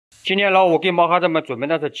今天老五给毛孩子们准备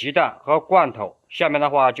的是鸡蛋和罐头，下面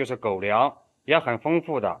的话就是狗粮，也很丰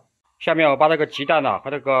富的。下面我把这个鸡蛋呢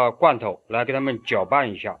和这个罐头来给他们搅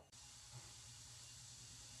拌一下。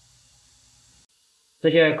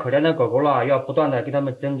这些可怜的狗狗呢，要不断的给它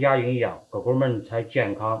们增加营养，狗狗们才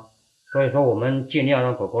健康。所以说我们尽量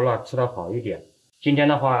让狗狗呢吃得好一点。今天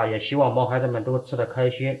的话，也希望毛孩子们都吃得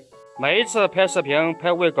开心。每一次拍视频、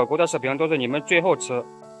拍喂狗狗的视频都是你们最后吃，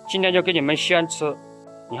今天就给你们先吃。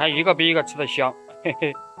你看一个比一个吃得香，嘿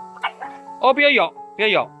嘿。哦，别咬，别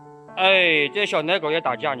咬！哎，这些小奶狗也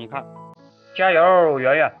打架，你看。加油，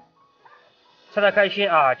圆圆！吃得开心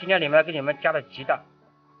啊！今天里面给你们加了鸡蛋。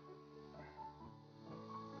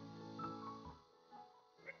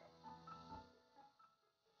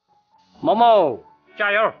毛毛，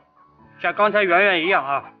加油！像刚才圆圆一样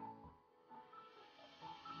啊！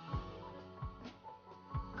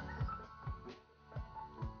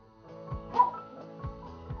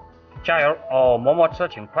加油！哦，毛毛吃的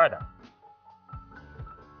挺快的。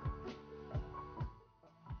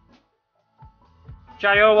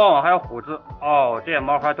加油，旺旺还有虎子哦，这些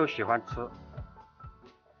毛孩都喜欢吃。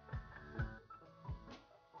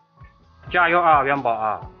加油啊，元宝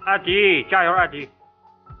啊！二弟，加油，二弟！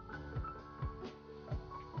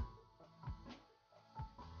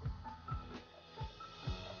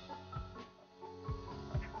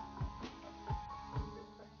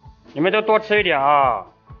你们都多吃一点啊！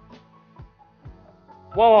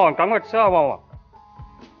旺旺，赶快吃啊，旺旺！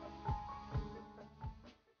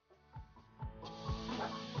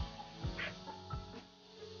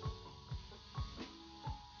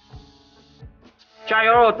加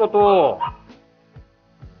油，多多！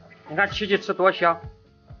你看琪琪吃多香。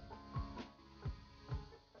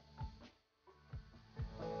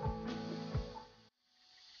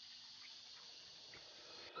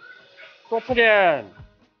多吃点。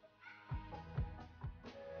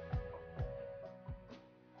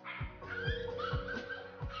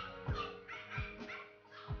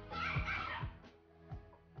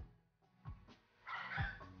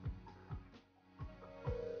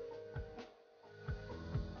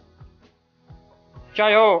加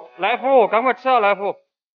油，来福，赶快吃啊，来福！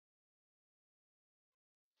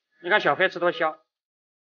你看小黑吃多香。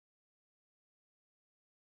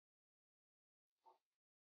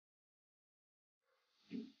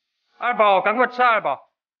二宝，赶快吃啊，二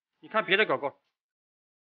宝！你看别的狗狗。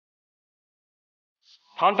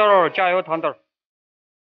糖豆，加油，糖豆！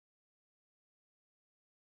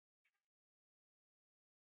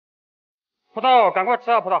葡萄，赶快吃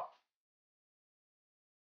啊，葡萄！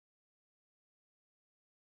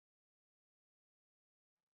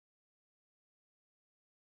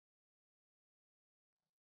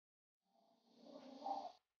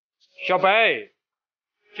小白，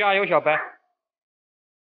加油，小白！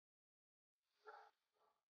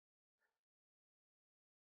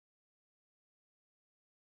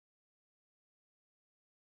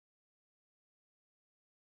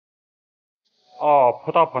哦，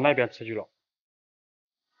葡萄跑那边吃去了。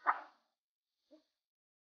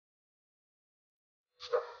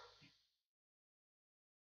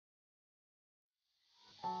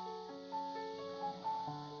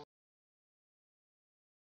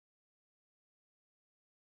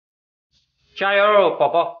加油，宝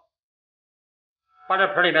宝！把这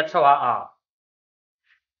盆里面吃完啊！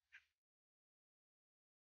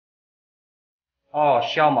哦，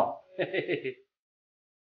香吗？嘿嘿嘿嘿。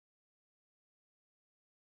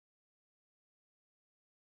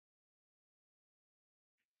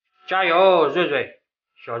加油，瑞瑞，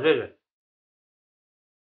小瑞瑞。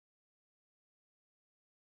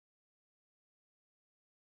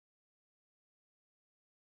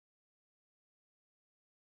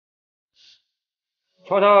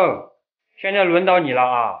头头，现在轮到你了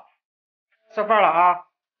啊！吃饭了啊！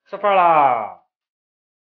吃饭啦！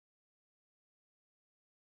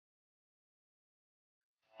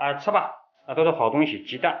啊，吃吧，那都是好东西，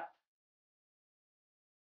鸡蛋。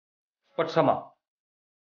不吃吗？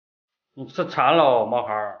你吃馋了，毛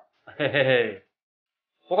孩儿，嘿嘿嘿。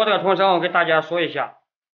不过这个同生我跟大家说一下，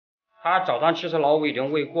他早上其实老五已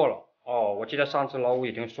经喂过了。哦，我记得上次老五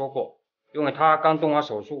已经说过，因为他刚动完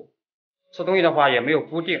手术，吃东西的话也没有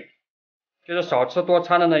固定，就是少吃多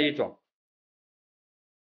餐的那一种。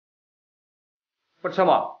不吃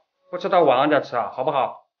吗？不吃到晚上再吃啊，好不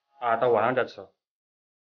好？啊，到晚上再吃。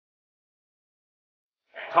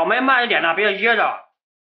草莓慢一点呐，不要噎着。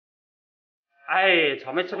哎，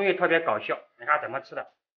草莓吃东西特别搞笑，你看怎么吃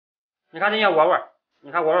的？你看人家玩玩，你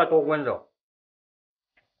看玩玩多温柔。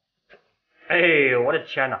哎，我的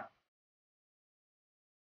天哪！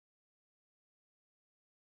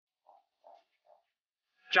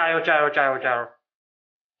加油加油加油加油！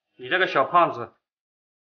你这个小胖子，